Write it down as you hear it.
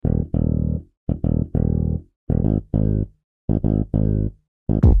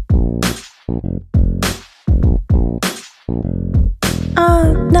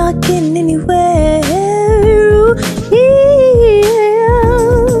I'm not getting anywhere. Ooh, yeah.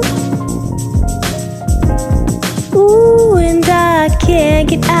 Ooh, and I can't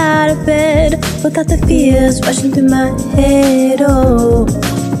get out of bed without the fears rushing through my head. Oh,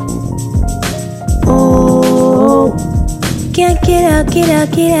 oh, can't get out, get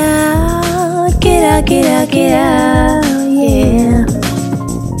out, get out, get out, get out, get out, yeah.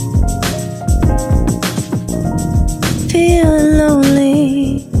 Feeling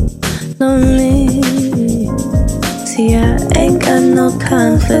lonely, lonely. See, I ain't got no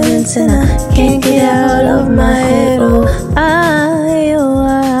confidence and I can't get out of my head. Oh,